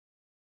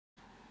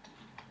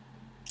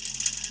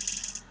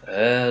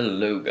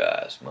Hello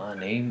guys, my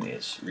name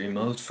is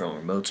Remote from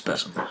Remote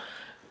Spasm,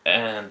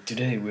 and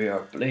today we are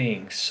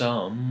playing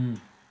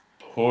some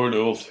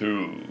Portal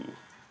 2.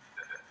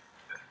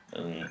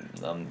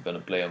 And I'm gonna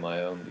play on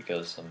my own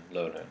because I'm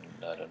loner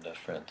and I don't have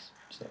friends,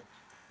 so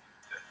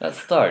let's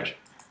start.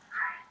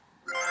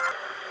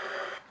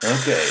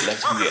 Okay,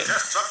 let's Welcome, begin.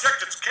 test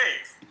subject. It's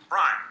Cave,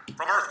 Prime,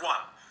 from Earth 1.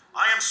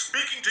 I am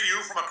speaking to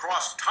you from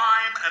across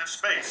time and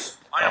space.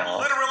 I am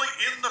literally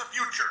in the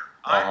future.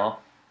 Hold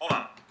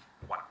on.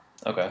 What?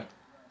 Okay.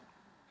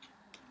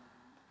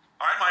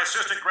 Alright, my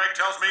assistant Greg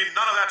tells me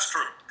none of that's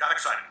true. Got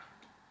excited.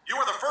 You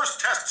are the first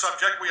test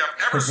subject we have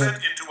ever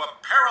sent into a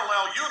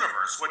parallel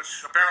universe,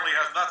 which apparently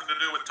has nothing to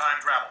do with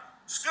time travel.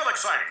 Still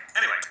exciting.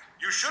 Anyway,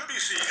 you should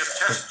be seeing a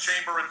test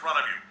chamber in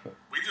front of you.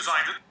 We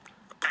designed it.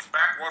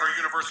 Backwater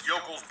Universe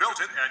yokels built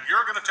it, and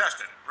you're going to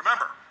test it.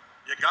 Remember,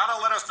 you gotta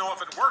let us know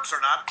if it works or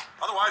not.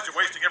 Otherwise, you're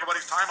wasting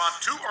everybody's time on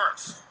two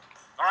Earths.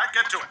 All right,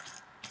 get to it.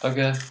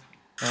 Okay,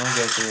 I'll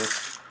get to it.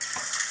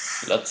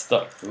 Let's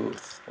start. Ooh,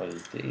 what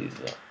is these?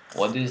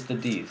 What is the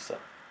these?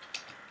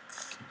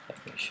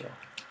 Let me show.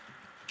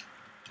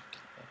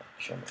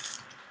 Show me.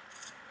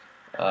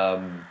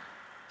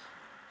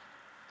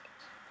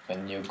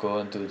 When you go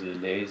into the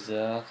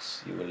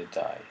lasers, you will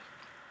die.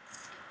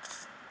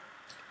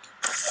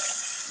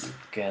 You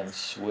can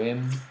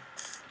swim.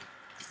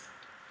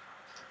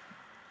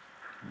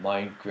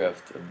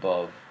 Minecraft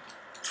above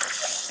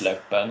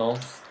black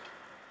panels.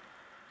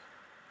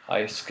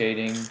 Ice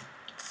skating.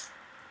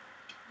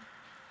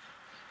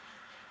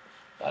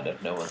 I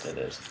don't know what that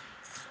is.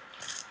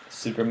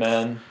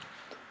 Superman.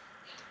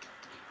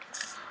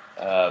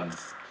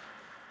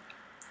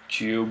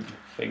 Tube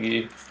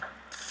thingy.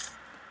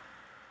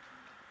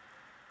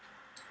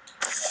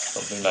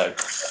 Something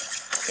like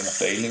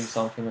impaling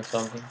something or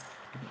something.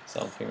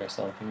 Something or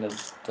something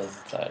that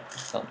doesn't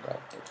sound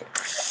right. Okay.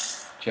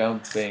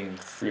 Jumping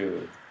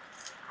through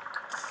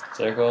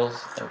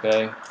circles.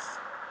 Okay.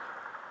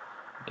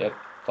 Yep,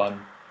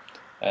 fun.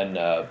 And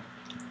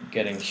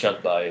getting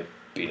shot by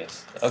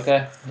penis.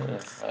 Okay.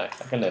 I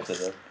can live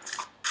with it.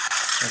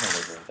 I can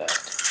live with that.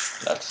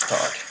 Let's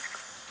start.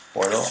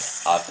 Portal.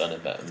 I've done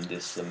it in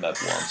this map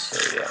once, so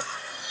yeah.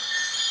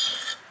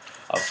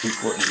 I've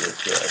recorded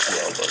it as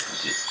well, but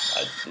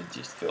it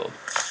just failed.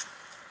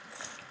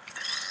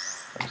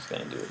 I'm just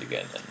gonna do it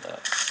again, and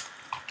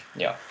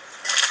yeah.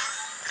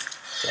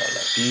 So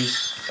like these,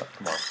 oh,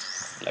 come on,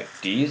 like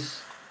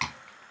these.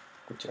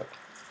 Good job.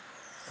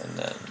 And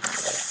then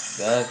like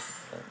that,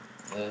 and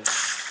this,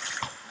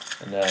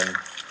 and then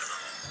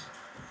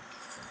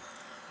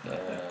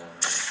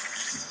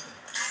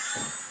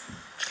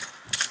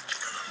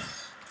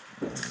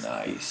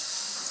nice.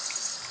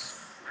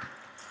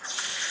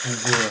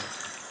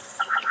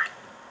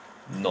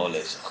 No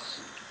lasers.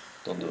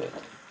 Don't do it.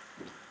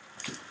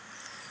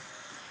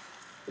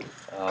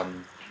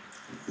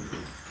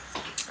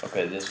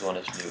 Okay, this one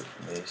is new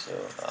for me, so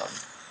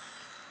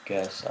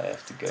guess I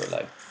have to go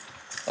like.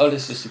 Oh,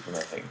 this is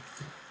Superman thing.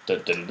 Da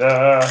da da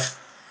da.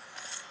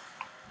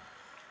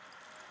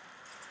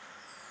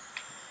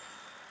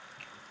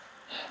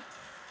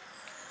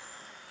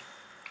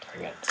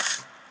 Again.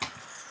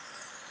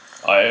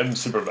 I am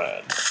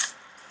Superman.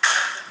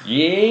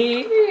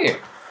 Yeah.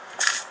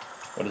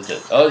 What is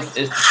it? Oh, it's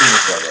the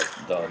penis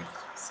robot. Done.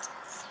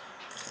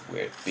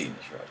 Weird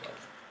penis robot.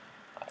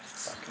 I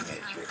fucking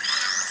hate you.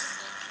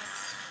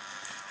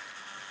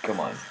 Come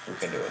on, we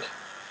can do it.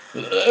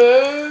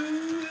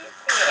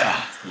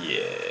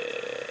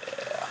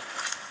 Yeah.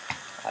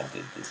 I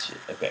did this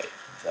shit. Okay,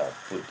 so I'll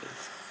put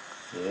this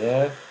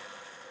there.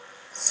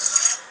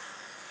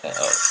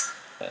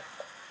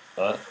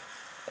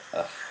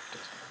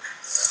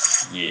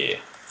 Yeah.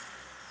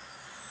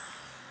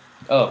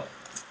 Oh,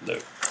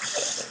 look.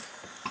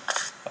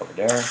 Over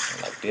there,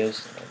 and like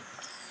this, and then.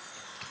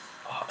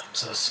 Oh, I'm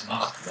so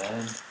smart,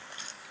 man.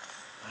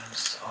 I'm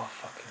so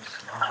fucking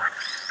smart.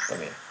 Come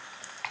here.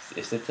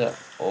 Is it a...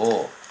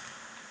 Oh.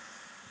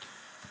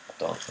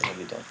 I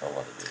really don't know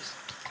what it is.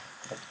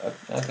 But,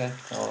 okay,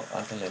 oh, I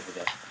can live with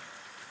that.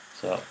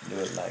 So, do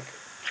it like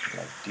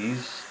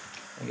these,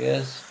 I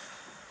guess.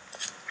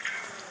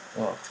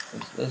 Oh,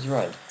 that's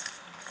right.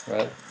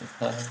 Right?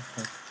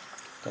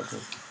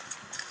 Double.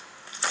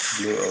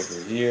 Blue over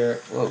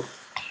here. Whoa,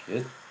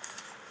 shit.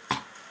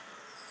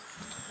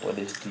 What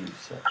is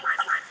these?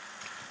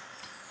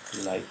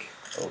 Like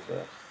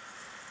over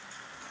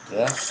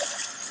there?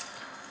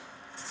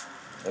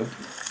 Nope.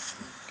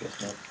 Guess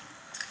not.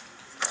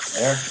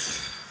 There.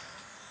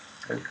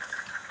 Nope.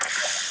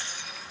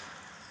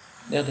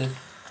 There it is.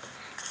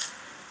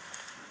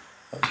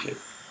 Oh shit.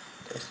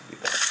 It has to be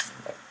that.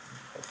 Like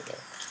over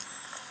there.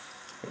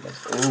 Okay,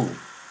 let's go. Ooh.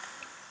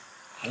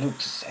 I look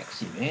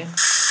sexy, man.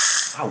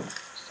 Ow.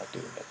 Stop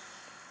doing that.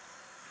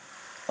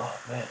 Oh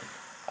man.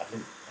 I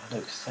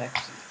look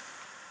sexy.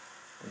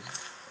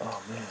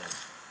 Oh man.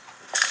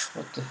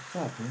 What the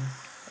fuck, man?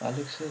 I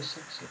look so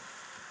sexy.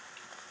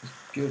 It's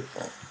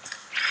beautiful.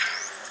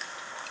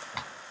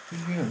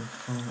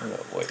 Beautiful.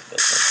 Oh, wait,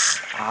 that's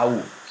not. Ow!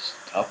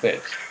 Stop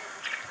it.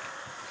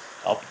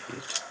 Stop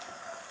it.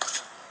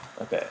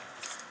 Okay.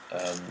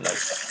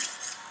 Like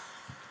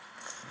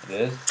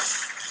this.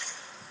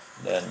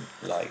 Then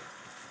like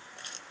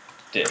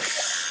this.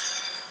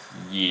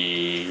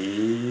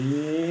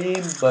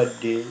 Yeah,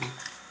 buddy.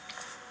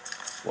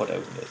 What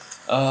opened it?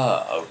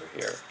 Ah, over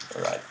here.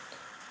 Alright.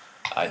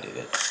 I did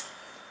it.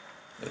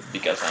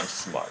 Because I'm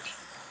smart.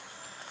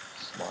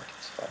 Smart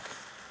as fuck.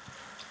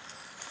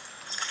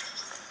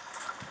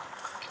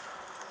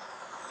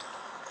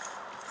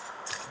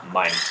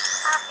 Mine.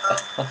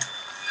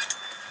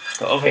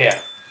 Go over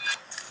here.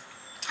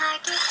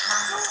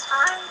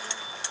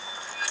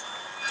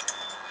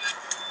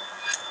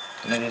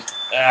 Can I just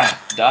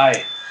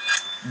die?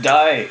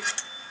 Die!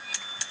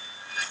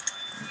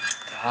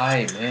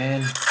 Die,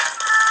 man.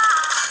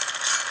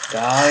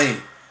 Die!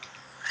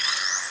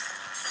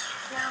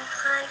 No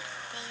hard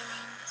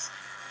feelings.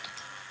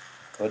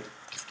 What?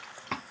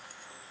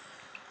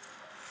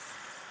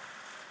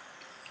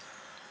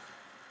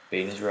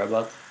 Penis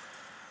robot?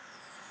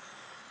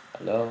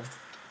 Hello?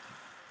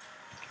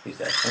 He's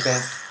dead. Okay.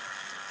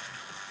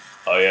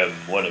 I am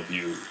one of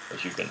you,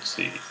 as you can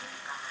see.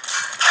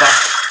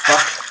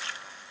 Fuck!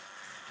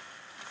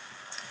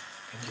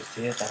 Can you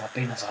see it? I'm a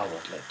penis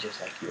robot,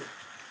 just like you.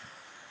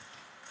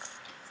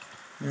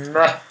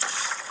 Nah.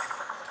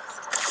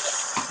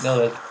 No,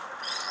 that's...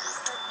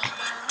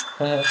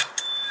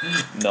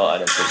 No, I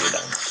don't put you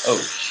down. Oh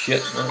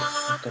shit, no.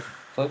 What the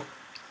fuck?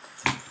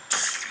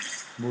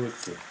 What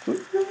the fuck?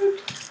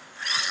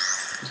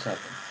 What's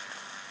happening?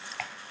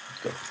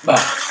 Let's go.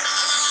 Bah!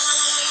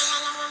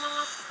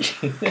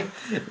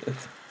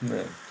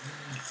 Man,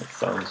 that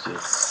sounds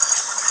just...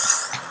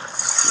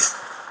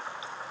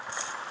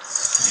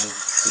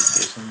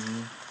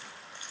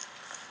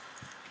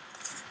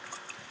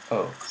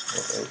 Oh,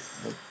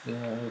 what did I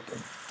open?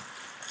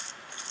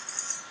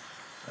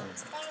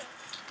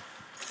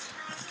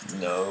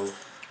 No,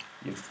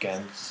 you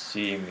can't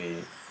see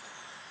me.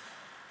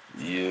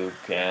 You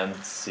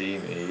can't see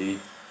me.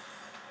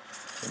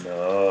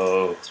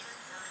 No.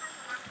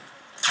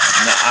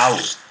 No, ow!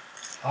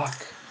 Fuck.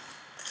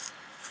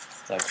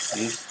 Like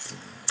this.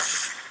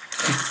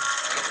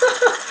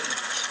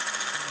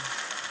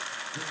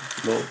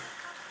 No.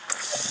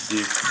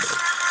 This.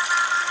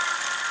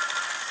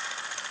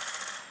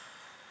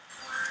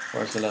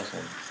 Where's the last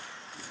one?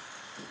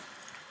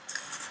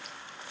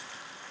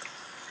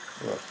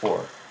 There are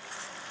 4.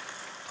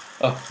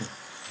 Oh,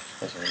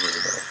 that's one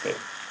really bad. Okay.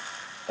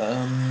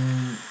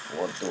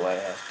 What do I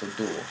have to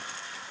do?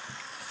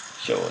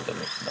 Show them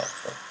no.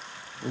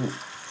 Ooh,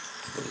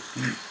 what is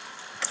this?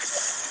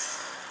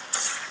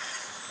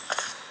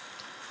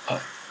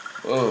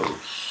 Oh,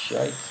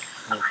 shite.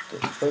 What the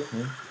fuck,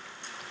 man?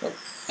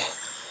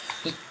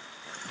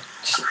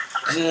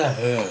 Yeah.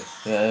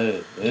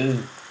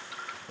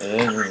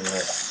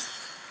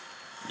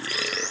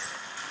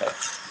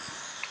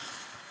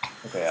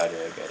 Okay, how do I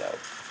get out?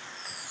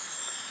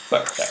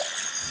 Fuck that.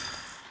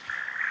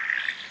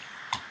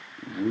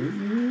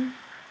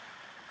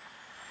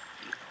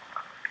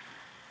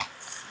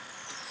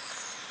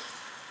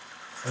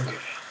 Okay.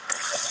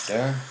 Up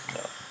there?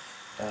 No.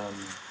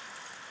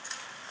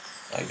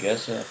 I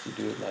guess I have to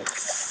do it like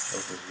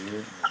over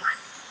here.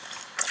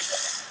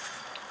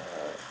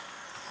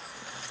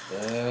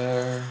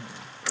 There,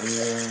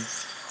 here,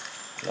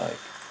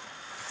 like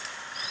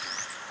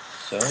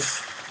so.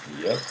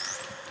 Yep.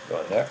 Go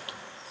there.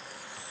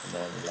 And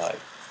then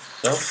like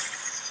so.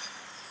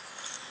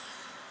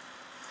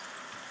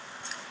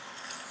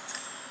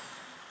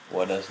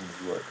 Why doesn't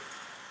it work?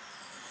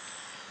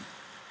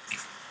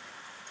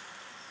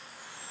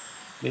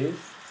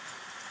 Please?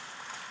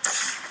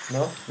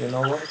 No? You're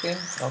not working?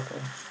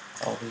 Okay.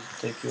 I'll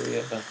just take you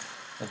here then.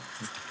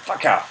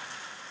 Fuck off!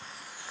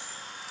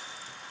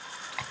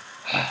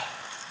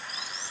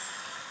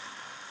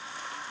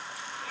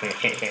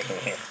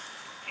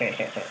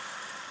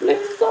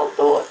 Please don't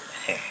do it!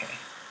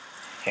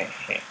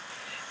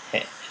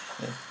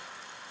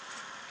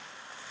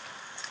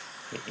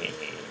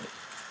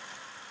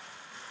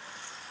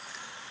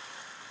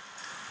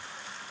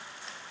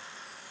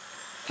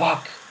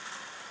 Fuck!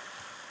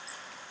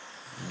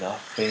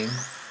 Nothing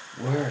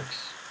works.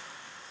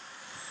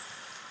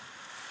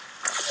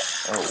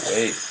 Oh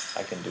wait,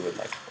 I can do it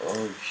like,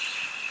 oh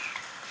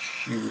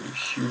shoot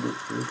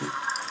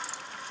it.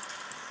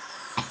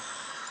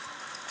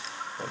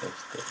 What is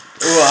this?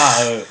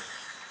 Wow!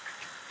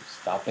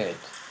 Stop it.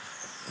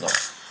 No.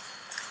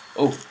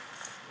 Oh!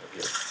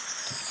 Here.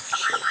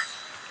 Shit.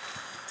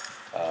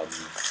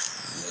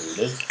 Maybe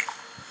this.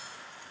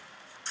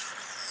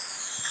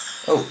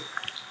 Oh!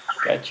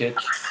 Catch it.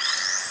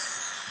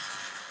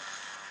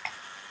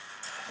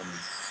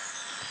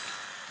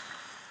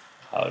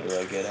 How do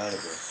I get out of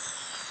here?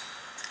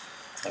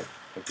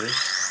 Like this?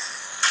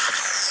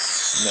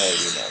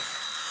 Maybe not.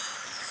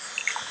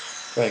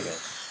 Try again.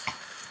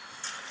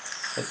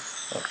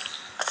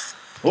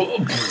 Oh.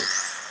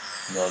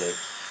 Not it.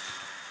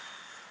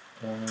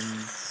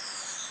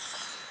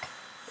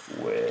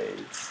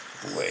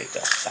 Wait a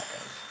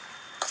second.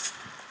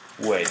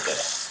 Wait a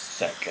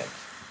second.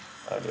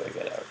 How do I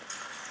get out?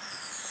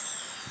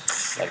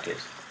 Like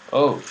this.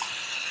 Oh,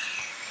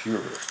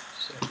 sure.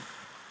 So,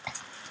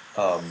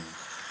 um,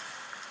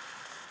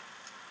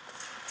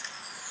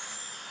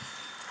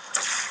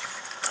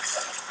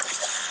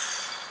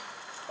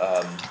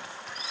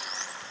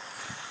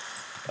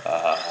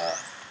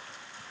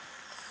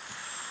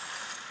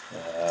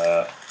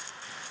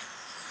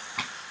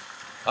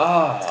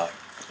 uh,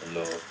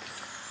 look.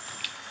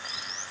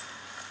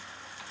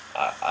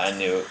 I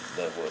knew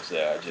that was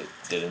there. I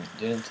just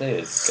didn't say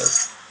it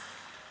because.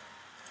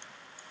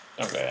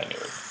 Okay, I knew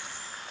it.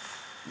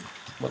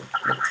 What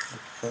the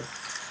fuck?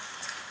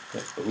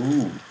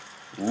 Ooh,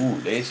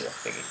 laser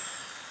thingy.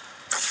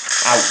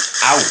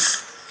 Ow!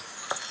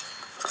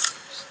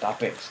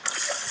 Stop it.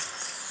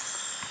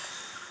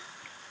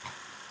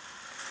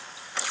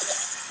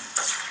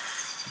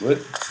 What?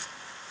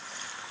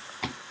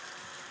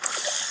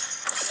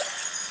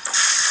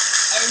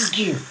 Thank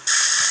you.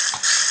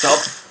 Stop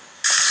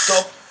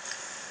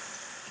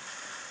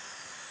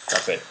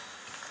it.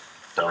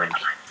 Don't.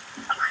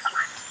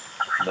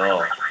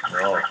 No.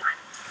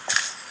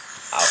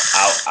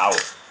 Ow.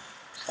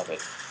 Stop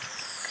it.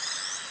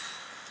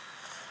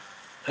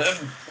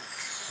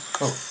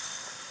 Oh.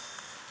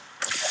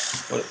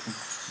 What?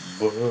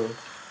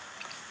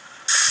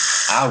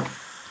 Ow.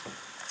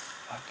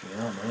 Fucking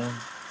hell, man.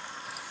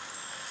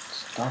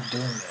 Stop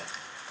doing that.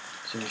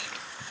 Seriously.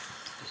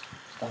 Just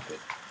stop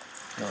it.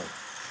 No.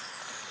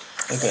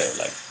 Okay,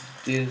 like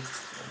this.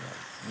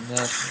 And like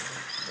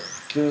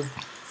that.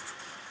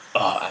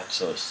 Oh, I'm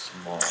so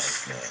smart,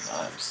 man.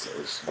 I'm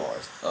so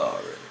smart. Oh,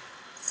 really?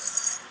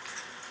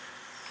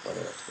 What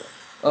else?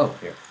 Oh,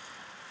 here.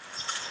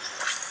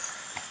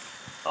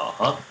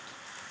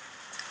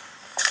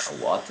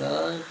 Water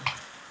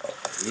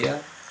over here.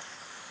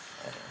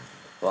 And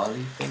the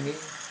body thingy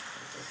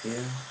over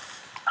here.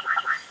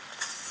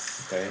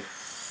 Okay.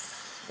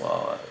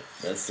 Wow,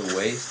 that's the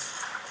waste,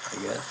 I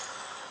guess.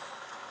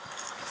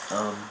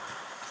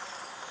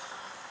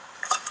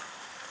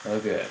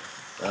 Okay.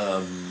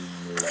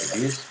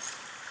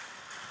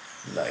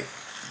 Like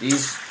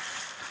this.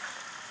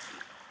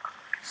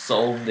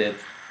 Solved it.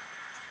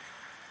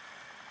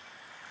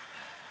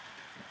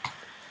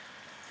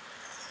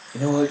 You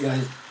know what,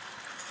 guys?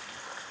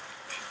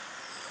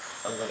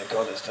 I'm gonna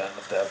call this time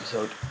of the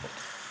episode.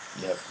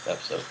 Yep,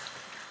 episode.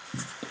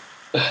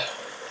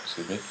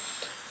 Excuse me.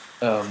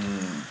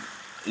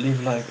 Leave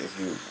a like if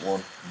you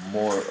want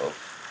more of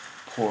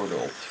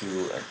Portal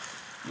 2 and,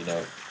 you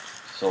know,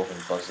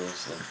 solving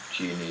puzzles and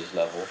genius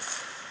level,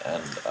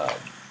 and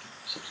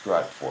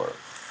subscribe for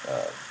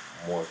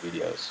more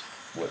videos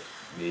with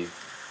me,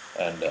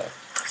 and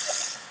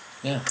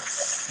yeah, I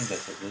guess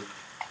that's it.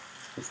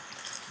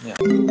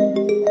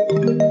 Yeah.